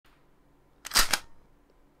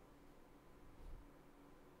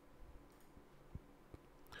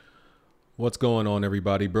What's going on,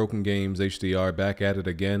 everybody? Broken Games HDR back at it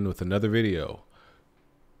again with another video.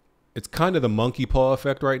 It's kind of the monkey paw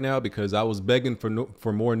effect right now because I was begging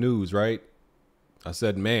for more news, right? I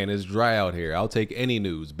said, man, it's dry out here. I'll take any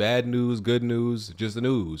news. Bad news, good news, just the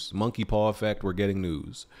news. Monkey paw effect, we're getting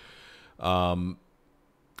news. And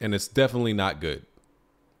it's definitely not good.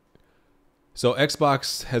 So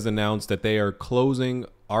Xbox has announced that they are closing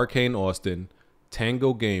Arkane Austin,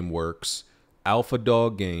 Tango Gameworks, Alpha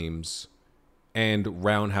Dog Games, and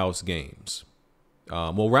Roundhouse Games.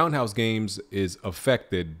 Well, Roundhouse Games is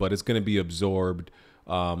affected, but it's going to be absorbed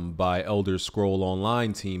by Elder Scroll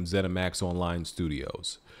Online team ZeniMax Online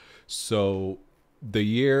Studios. So the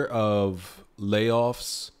year of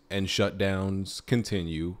layoffs and shutdowns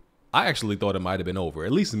continue. I actually thought it might have been over,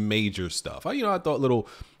 at least major stuff. I thought little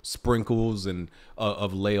sprinkles and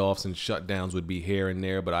of layoffs and shutdowns would be here and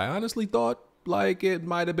there, but I honestly thought like it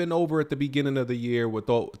might have been over at the beginning of the year. We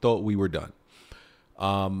thought we were done.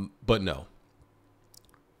 But no.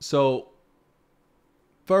 So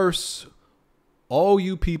first, all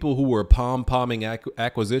you people who were pom-pomming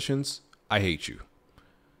acquisitions, I hate you.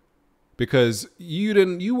 Because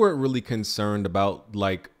you weren't really concerned about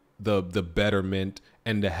like the betterment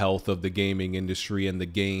and the health of the gaming industry and the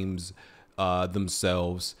games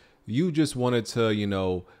themselves. You just wanted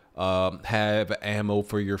to, have ammo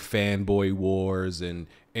for your fanboy wars and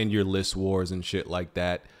your list wars and shit like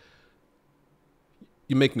that.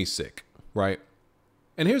 You make me sick, right?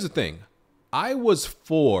 And here's the thing. I was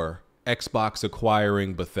for Xbox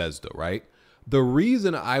acquiring Bethesda, right? The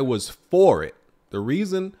reason I was for it, the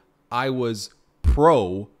reason I was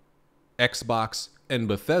pro Xbox and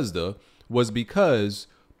Bethesda was because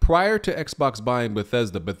prior to Xbox buying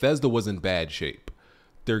Bethesda, Bethesda was in bad shape.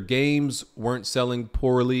 Their games weren't selling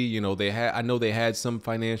poorly. I know they had some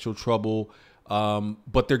financial trouble,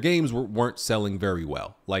 but their games weren't selling very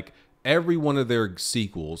well. Like every one of their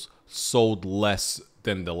sequels sold less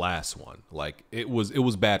than the last one. Like it was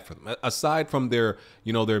bad for them. Aside from their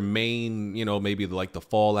main, maybe like the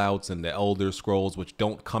Fallouts and the Elder Scrolls, which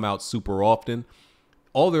don't come out super often,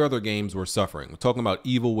 all their other games were suffering. We're talking about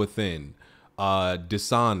Evil Within,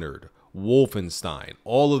 Dishonored, Wolfenstein.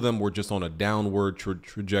 All of them were just on a downward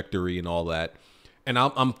trajectory and all that. And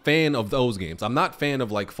I'm fan of those games. I'm not fan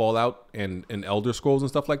of like Fallout and Elder Scrolls and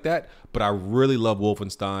stuff like that, but I really love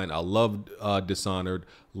Wolfenstein. I loved Dishonored,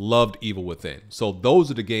 loved Evil Within. So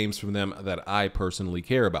those are the games from them that I personally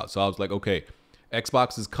care about. So I was like, okay,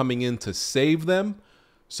 Xbox is coming in to save them.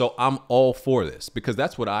 So I'm all for this because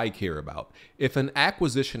that's what I care about. If an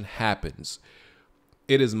acquisition happens,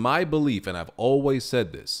 it is my belief, and I've always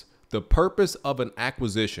said this, the purpose of an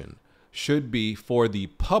acquisition should be for the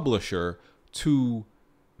publisher to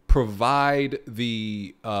provide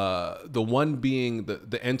the one being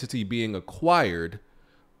the entity being acquired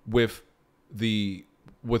with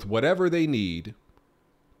whatever they need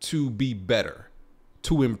to be better,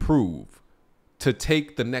 to improve, to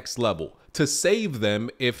take the next level, to save them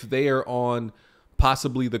if they are on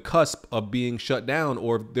possibly the cusp of being shut down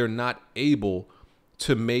or if they're not able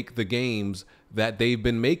to make the games that they've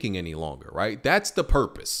been making any longer, right? That's the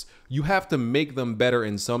purpose. You have to make them better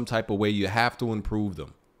in some type of way. You have to improve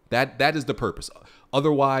them. That is the purpose.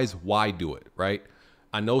 Otherwise, why do it, right?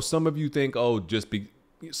 I know some of you think,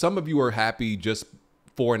 some of you are happy just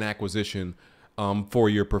for an acquisition for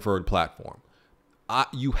your preferred platform.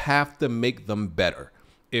 You have to make them better.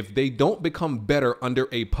 If they don't become better under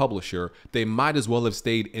a publisher, they might as well have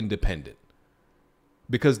stayed independent.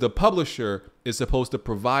 Because the publisher is supposed to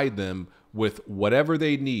provide them with whatever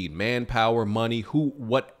they need, manpower, money,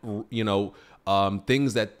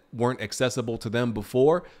 things that weren't accessible to them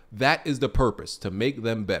before. That is the purpose, to make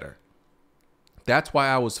them better. That's why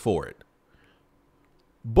I was for it.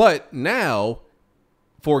 But now,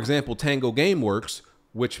 for example, Tango Gameworks,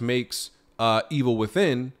 which makes Evil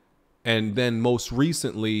Within, and then most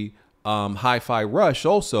recently Hi-Fi Rush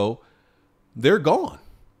also, they're gone.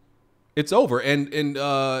 It's over. And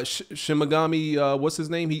Shimagami, what's his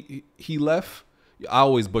name? He left. I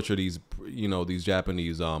always butcher these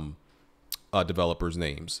Japanese developers'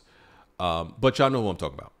 names. But y'all know who I'm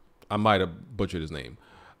talking about. I might have butchered his name.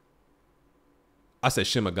 I said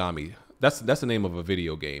Shimagami. That's the name of a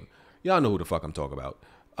video game. Y'all know who the fuck I'm talking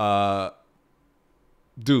about.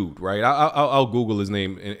 Dude, right? I'll Google his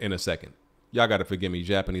name in a second. Y'all got to forgive me,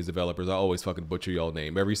 Japanese developers. I always fucking butcher y'all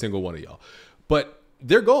name, every single one of y'all. But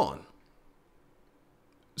they're gone.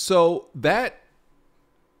 So that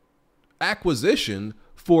acquisition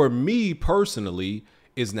for me personally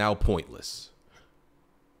is now pointless.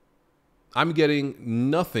 I'm getting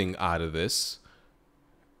nothing out of this.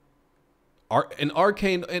 And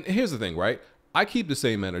Arkane, and here's the thing, right? I keep the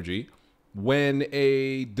same energy. when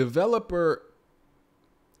a developer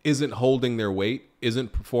isn't holding their weight,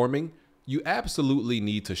 isn't performing, you absolutely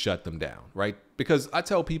need to shut them down, right? Because I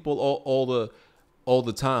tell people all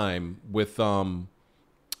the time with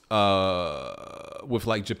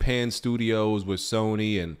like Japan studios, with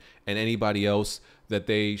Sony and anybody else that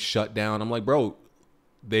they shut down. I'm like, bro,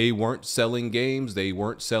 they weren't selling games. They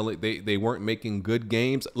weren't selling. They weren't making good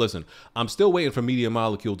games. Listen, I'm still waiting for Media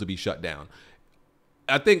Molecule to be shut down.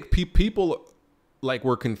 I think people like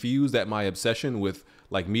were confused at my obsession with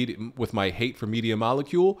like with my hate for Media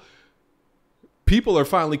Molecule. People are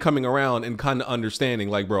finally coming around and kind of understanding,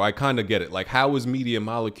 like, bro, I kind of get it. Like, how is Media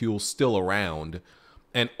Molecule still around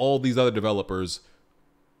and all these other developers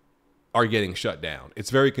are getting shut down? It's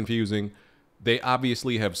very confusing. They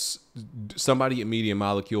obviously have somebody at Media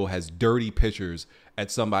Molecule has dirty pictures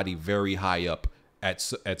at somebody very high up at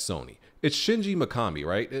Sony. It's Shinji Mikami,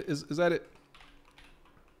 right? Is that it?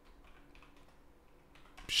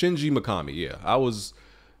 Shinji Mikami, yeah. I was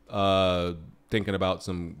thinking about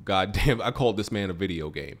some goddamn, I called this man a video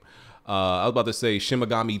game. I was about to say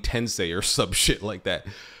Shimigami Tensei or some shit like that.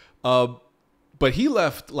 But he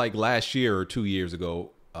left like last year or 2 years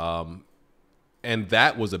ago. And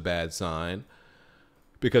that was a bad sign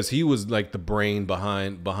because he was like the brain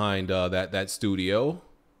behind that studio.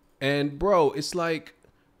 And bro, it's like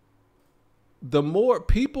the more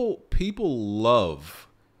people love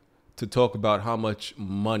to talk about how much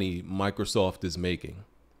money Microsoft is making.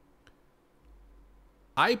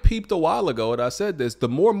 I peeped a while ago and I said this, the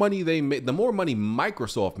more money they make, the more money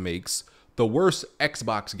Microsoft makes, the worse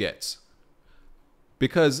Xbox gets.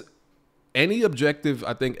 Because any objective,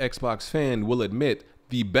 I think, Xbox fan will admit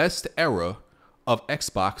the best era of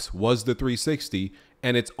Xbox was the 360,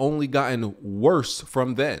 and it's only gotten worse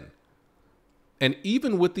from then. And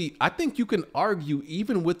even with I think you can argue,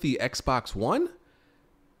 even with the Xbox One,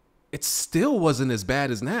 it still wasn't as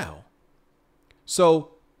bad as now.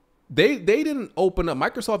 So they didn't open up,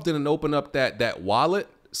 Microsoft didn't open up that wallet.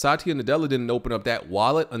 Satya Nadella didn't open up that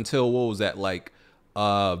wallet until, what was that, like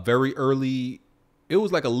very early. It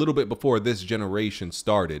was like a little bit before this generation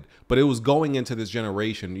started, but it was going into this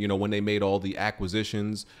generation, you know, when they made all the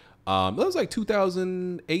acquisitions. That was like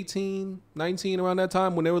 2018, 19, around that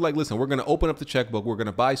time, when they were like, listen, we're going to open up the checkbook. We're going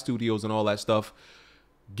to buy studios and all that stuff.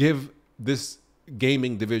 Give this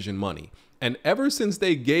gaming division money. And ever since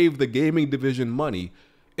they gave the gaming division money,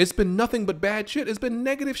 it's been nothing but bad shit. It's been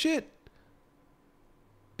negative shit.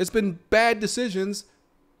 It's been bad decisions,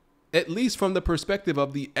 at least from the perspective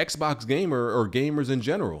of the Xbox gamer or gamers in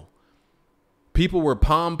general. People were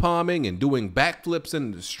pom-pomming and doing backflips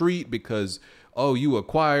in the street because, oh, you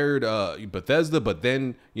acquired Bethesda, but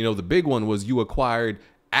then, you know, the big one was you acquired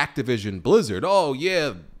Activision Blizzard. Oh,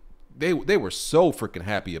 yeah, they were so freaking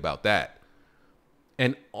happy about that.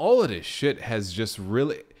 And all of this shit has just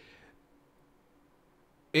really,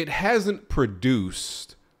 it hasn't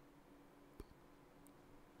produced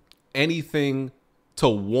anything to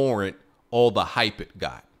warrant all the hype it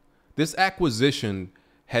got. This acquisition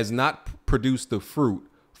has not produced the fruit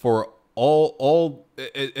for all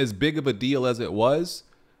as big of a deal as it was.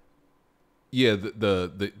 Yeah,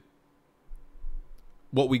 the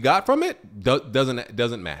what we got from it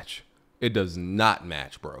doesn't match. It does not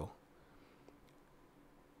match, bro.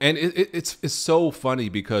 And it's so funny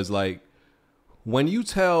because, like, when you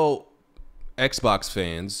tell Xbox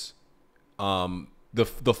fans,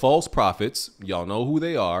 the false prophets, y'all know who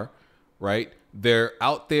they are, right? They're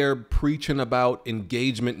out there preaching about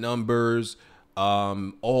engagement numbers,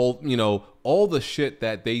 all the shit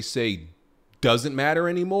that they say doesn't matter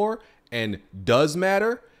anymore and does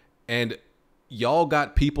matter. And y'all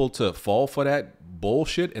got people to fall for that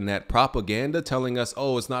bullshit and that propaganda telling us,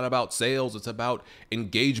 oh, it's not about sales, it's about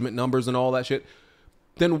engagement numbers and all that shit.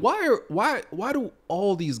 Then why do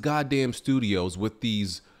all these goddamn studios with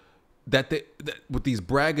these with these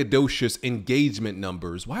braggadocious engagement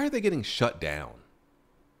numbers, why are they getting shut down?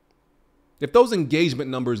 If those engagement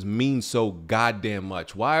numbers mean so goddamn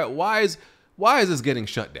much, why is this getting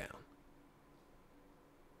shut down?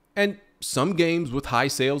 And some games with high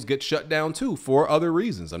sales get shut down too for other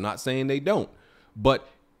reasons. I'm not saying they don't. But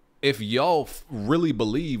if y'all really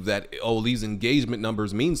believe that, oh, these engagement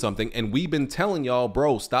numbers mean something, and we've been telling y'all,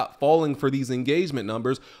 bro, stop falling for these engagement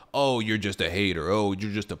numbers. Oh, you're just a hater. Oh,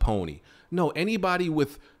 you're just a pony. No, anybody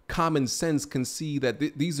with common sense can see that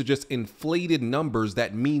these are just inflated numbers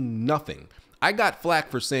that mean nothing. I got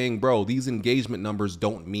flack for saying, bro, these engagement numbers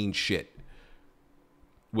don't mean shit.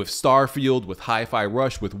 With Starfield, with Hi-Fi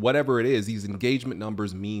Rush, with whatever it is, these engagement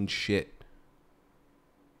numbers mean shit.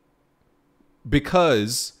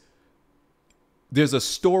 Because There's a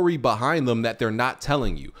story behind them that they're not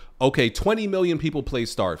telling you. Okay, 20 million people play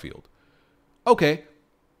Starfield. Okay.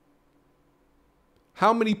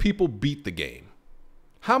 How many people beat the game?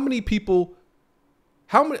 How many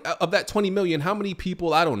of that 20 million, how many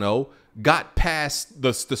people, I don't know, got past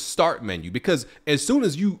the start menu? Because as soon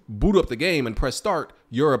as you boot up the game and press start,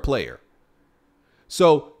 you're a player.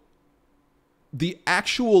 So the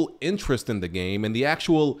actual interest in the game and the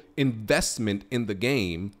actual investment in the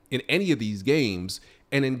game, in any of these games,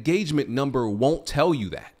 an engagement number won't tell you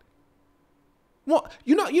that. Well,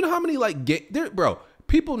 you know how many bro,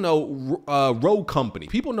 people know Rogue Company.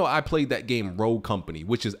 People know I played that game Rogue Company,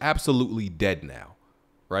 which is absolutely dead now,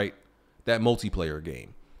 right? That multiplayer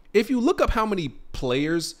game. If you look up how many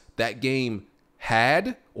players that game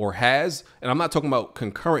had or has, and I'm not talking about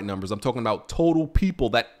concurrent numbers, I'm talking about total people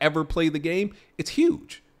that ever play the game, it's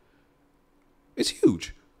huge. It's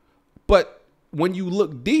huge. But when you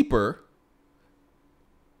look deeper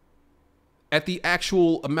at the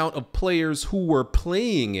actual amount of players who were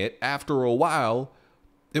playing it after a while,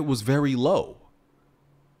 it was very low.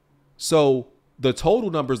 So the total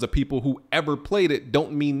numbers of people who ever played it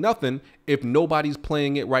don't mean nothing if nobody's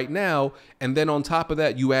playing it right now. And then on top of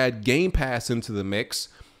that, you add Game Pass into the mix.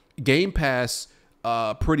 Game Pass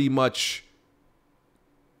Game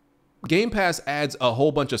Pass adds a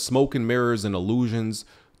whole bunch of smoke and mirrors and illusions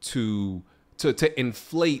to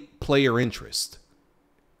inflate player interest.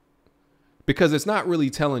 Because it's not really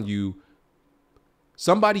telling you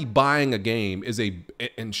somebody buying a game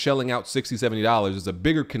and shelling out $60, $70 is a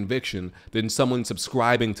bigger conviction than someone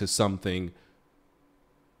subscribing to something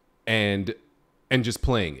and just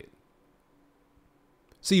playing it.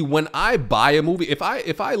 See, when I buy a movie, if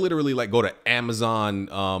I literally like go to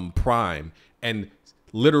Amazon Prime and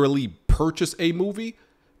literally purchase a movie,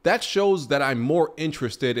 that shows that I'm more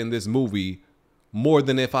interested in this movie more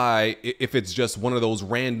than if it's just one of those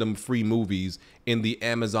random free movies in the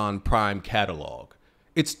Amazon Prime catalog.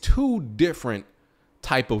 It's two different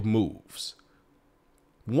type of moves.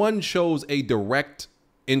 One shows a direct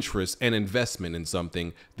interest and investment in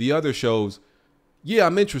something. The other shows, yeah,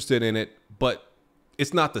 I'm interested in it, but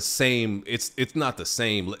it's not the same. It's not the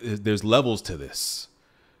same. There's levels to this.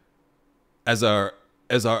 As our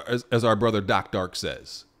brother Doc Dark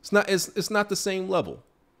says, it's not the same level.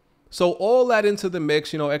 So all that into the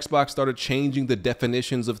mix, Xbox started changing the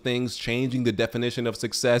definitions of things, changing the definition of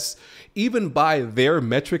success. Even by their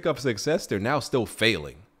metric of success, they're now still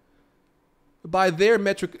failing. By their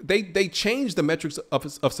metric, they changed the metrics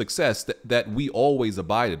of success that we always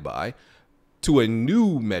abided by to a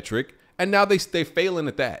new metric, and now they're failing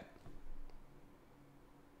at that.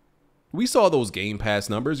 We saw those Game Pass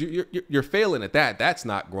numbers. You're failing at that. That's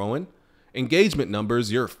not growing. Engagement numbers,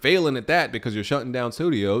 you're failing at that because you're shutting down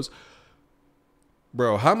studios.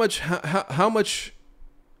 Bro, how much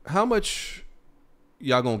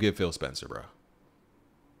y'all gonna give Phil Spencer, bro?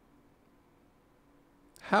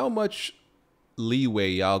 How much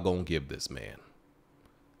leeway y'all gonna give this man?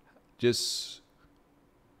 Just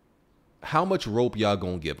how much rope y'all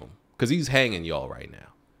gonna give him? Because he's hanging y'all right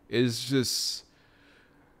now. It's just,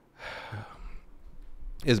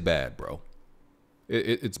 it's bad, bro.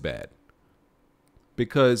 It's bad.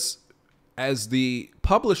 Because as the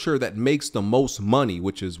publisher that makes the most money,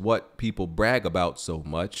 which is what people brag about so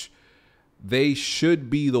much, they should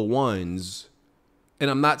be the ones, and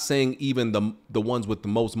I'm not saying even the ones with the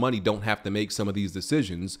most money don't have to make some of these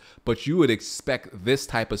decisions, but you would expect this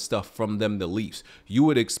type of stuff from them the least. You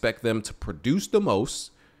would expect them to produce the most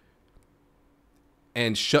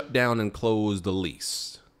and shut down and close the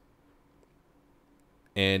least.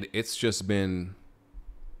 And it's just been...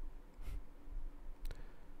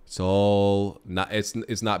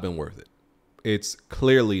 It's not been worth it. It's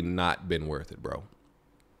clearly not been worth it, bro.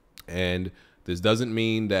 And this doesn't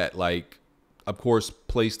mean that, like, of course,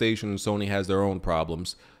 PlayStation and Sony has their own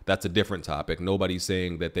problems. That's a different topic. Nobody's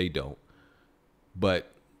saying that they don't.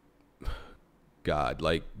 But God,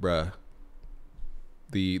 like, bruh,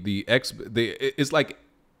 it's like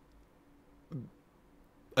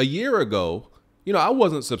a year ago, I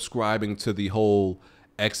wasn't subscribing to the whole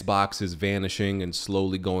Xbox is vanishing and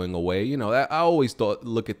slowly going away. I always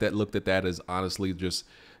looked at that as honestly just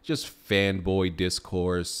fanboy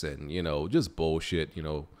discourse and, just bullshit.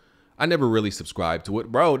 I never really subscribed to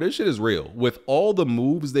it. Bro, this shit is real. With all the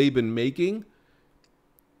moves they've been making,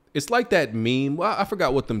 it's like that meme. Well, I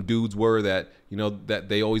forgot what them dudes were that, that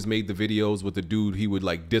they always made the videos with the dude. He would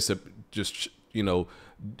like do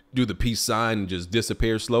the peace sign and just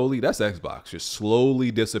disappear slowly. That's Xbox, just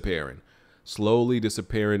slowly disappearing. The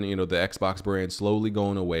Xbox brand slowly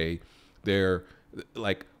going away. They're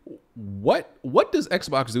like, What does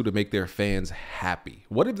Xbox do to make their fans happy?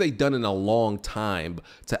 What have they done in a long time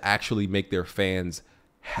to actually make their fans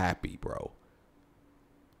happy, bro?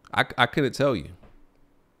 I couldn't tell you.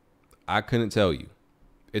 I couldn't tell you.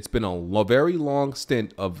 It's been a very long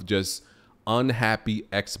stint of just unhappy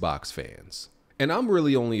Xbox fans. And I'm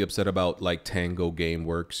really only upset about like Tango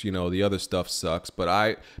Gameworks. You know, the other stuff sucks,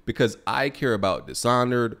 but because I care about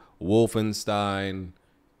Dishonored, Wolfenstein,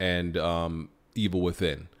 and Evil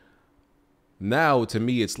Within. Now, to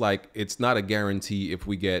me, it's like it's not a guarantee if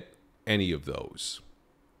we get any of those.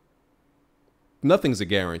 Nothing's a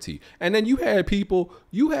guarantee. And then you had people,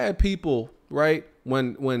 right?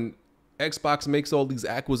 When Xbox makes all these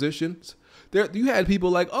acquisitions, you had people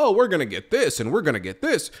like, oh, we're gonna get this and we're gonna get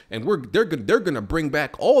this, and they're gonna bring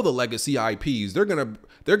back all the legacy IPs. They're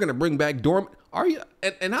gonna bring back dormant. Are you?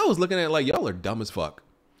 And I was looking at it like, y'all are dumb as fuck.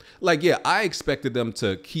 Like, yeah, I expected them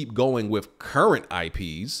to keep going with current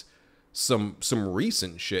IPs, some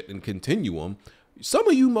recent shit, and continue them. Some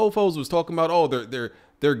of you mofos was talking about, oh,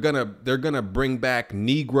 they're gonna bring back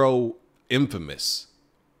Negro Infamous.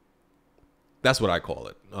 That's what I call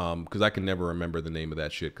it, because I can never remember the name of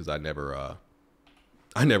that shit because I never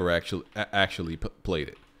actually played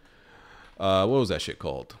it. What was that shit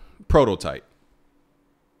called? Prototype.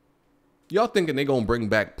 Y'all thinking they gonna bring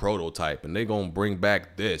back Prototype and they gonna bring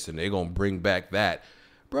back this and they gonna bring back that.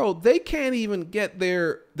 Bro, they can't even get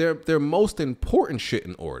their most important shit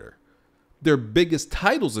in order. Their biggest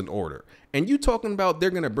titles in order. And you talking about they're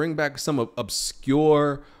going to bring back some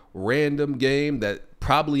obscure random game that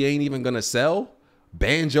probably ain't even going to sell?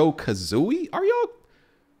 Banjo-Kazooie? Are y'all?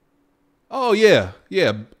 Oh, yeah.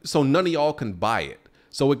 Yeah. So none of y'all can buy it.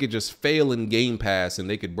 So it could just fail in Game Pass and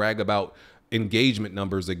they could brag about engagement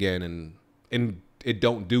numbers again and it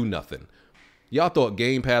don't do nothing. Y'all thought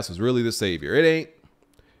Game Pass was really the savior. It ain't.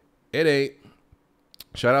 It ain't.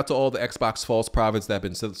 Shout out to all the Xbox false prophets that have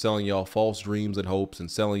been selling y'all false dreams and hopes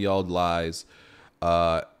and selling y'all lies.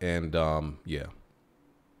 Yeah.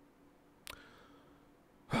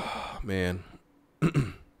 Man.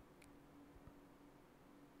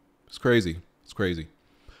 It's crazy. It's crazy.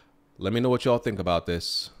 Let me know what y'all think about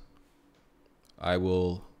this. I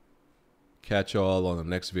will catch y'all on the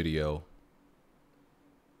next video.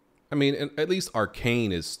 I mean, at least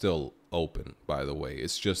Arkane is still open, by the way.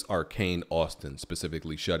 It's just Arkane Austin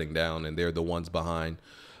specifically shutting down, and they're the ones behind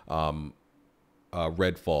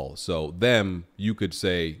Redfall. So them, you could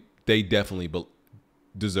say they definitely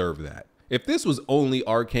deserve that. If this was only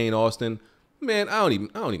Arkane Austin, man, I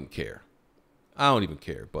don't even care. I don't even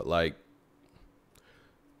care. But like,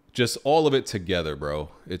 just all of it together, bro.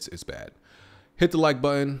 It's bad. Hit the like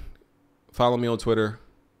button. Follow me on Twitter.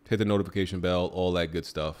 Hit the notification bell. All that good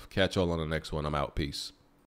stuff. Catch y'all on the next one. I'm out. Peace.